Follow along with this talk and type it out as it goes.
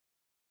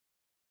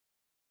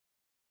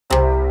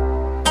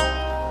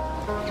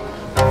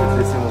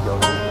Decimos que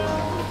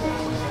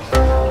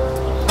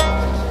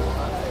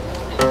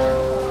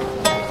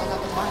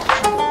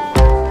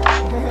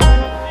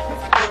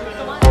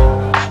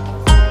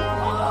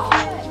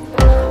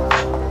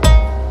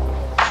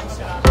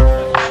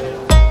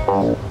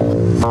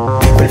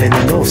People in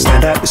the north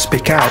stand up,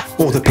 speak out.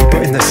 All the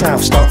people in the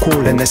south start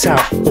calling this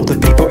out. All the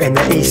people in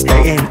the east,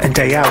 day in and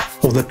day out.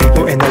 All the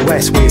people in the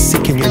west, we're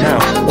seeking you now.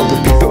 All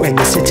the people in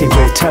the city,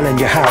 we're telling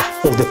you how.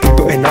 All the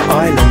people in the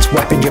islands,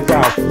 wiping your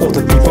brow. All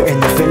the people in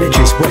the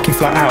villages, working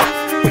flat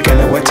out. We're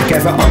gonna work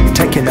together, I'm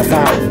taking a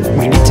vow.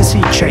 We need to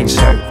see change,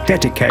 so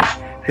dedicate.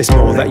 There's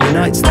more that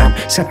unites than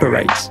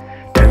separates.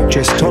 Don't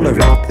just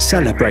tolerate,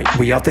 celebrate.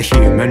 We are the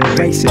human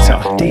race, it's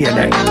our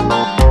DNA.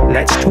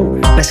 Let's talk,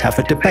 let's have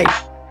a debate.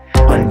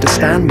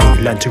 Understand me,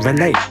 learn to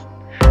relate.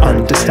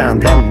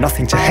 Understand them,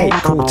 nothing to hate.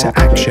 Call to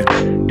action,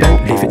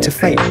 don't leave it to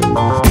fate.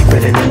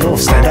 People in the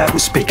north stand up,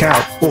 speak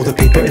out. All the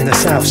people in the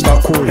south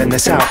start calling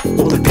this out.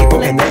 All the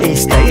people in the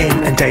east, day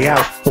in and day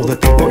out. All the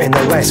people in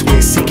the west,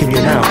 we're seeking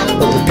you now.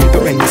 All the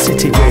people in the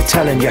city, we're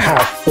telling you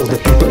how. All the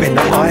people in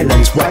the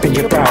islands, wiping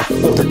your brow.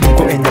 All the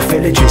people in the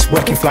villages,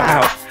 working flat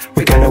out.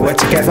 We're gonna work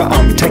together,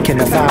 I'm taking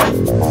a vow.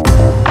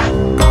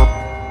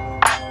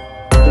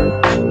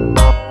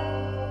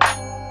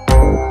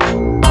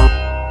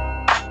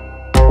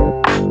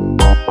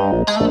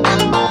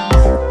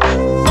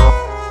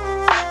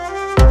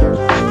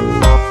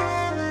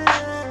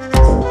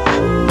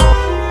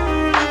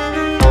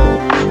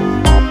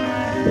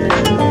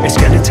 It's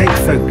gonna take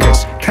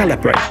focus,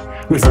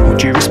 calibrate. With all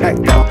due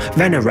respect, they'll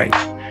venerate.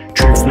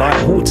 Truth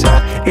like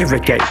water,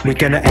 irrigate. We're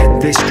gonna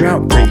end this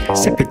drought,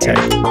 precipitate.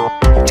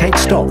 Take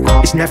stock,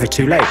 it's never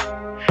too late.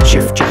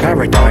 Shift your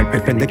paradigm,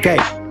 open the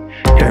gate.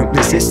 Don't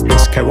resist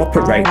this,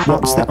 cooperate.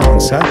 What's the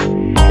answer?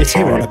 It's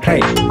here on a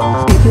plate.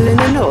 People in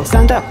the north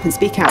stand up and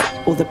speak out.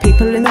 All the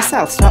people in the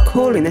south start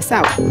calling this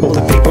out. All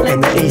the people in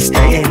the east,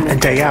 day in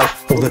and day out.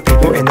 All the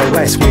people in the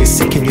west, we're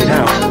seeking you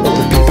now. All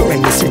the people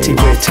in the city,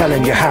 we're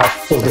telling you how.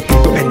 All the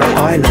people in the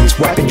islands,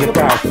 wiping your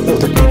brow. All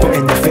the people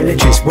in the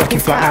villages, working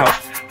flat out.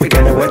 We're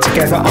gonna work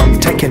together, I'm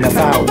taking a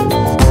vow.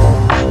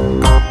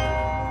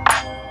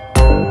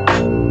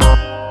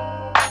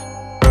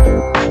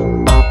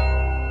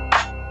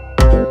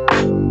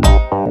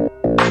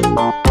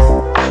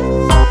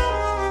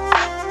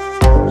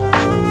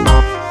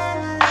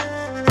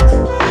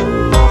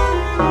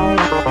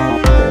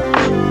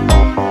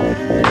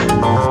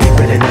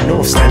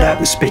 Stand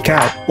up, speak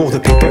out. All the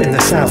people in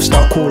the south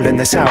start calling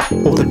this out.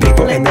 All the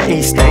people in the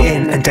east, day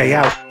in and day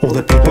out. All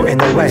the people in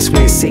the west,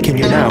 we're seeking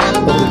you now.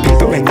 All the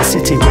people in the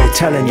city, we're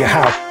telling you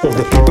how. All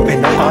the people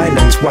in the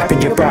islands,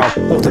 wiping your brow.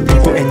 All the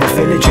people in the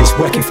villages,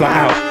 working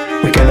flat out.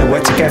 We're gonna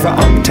work together,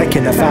 I'm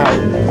taking a vow.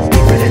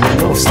 People in the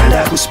north stand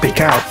up,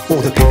 speak out. All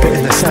the people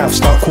in the south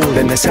start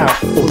calling this out.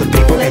 All the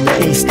people in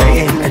the east,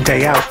 day in and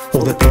day out.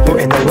 All the people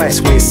in the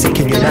west, we're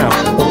seeking you now.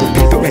 All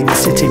the people in the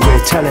city,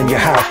 we're telling you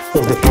how.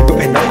 All the people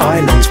in the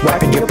islands,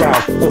 wiping your brow.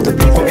 All the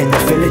people in the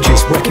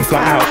villages, working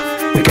flat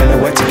out. We're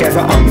gonna work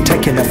together, I'm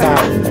taking a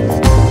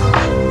vow.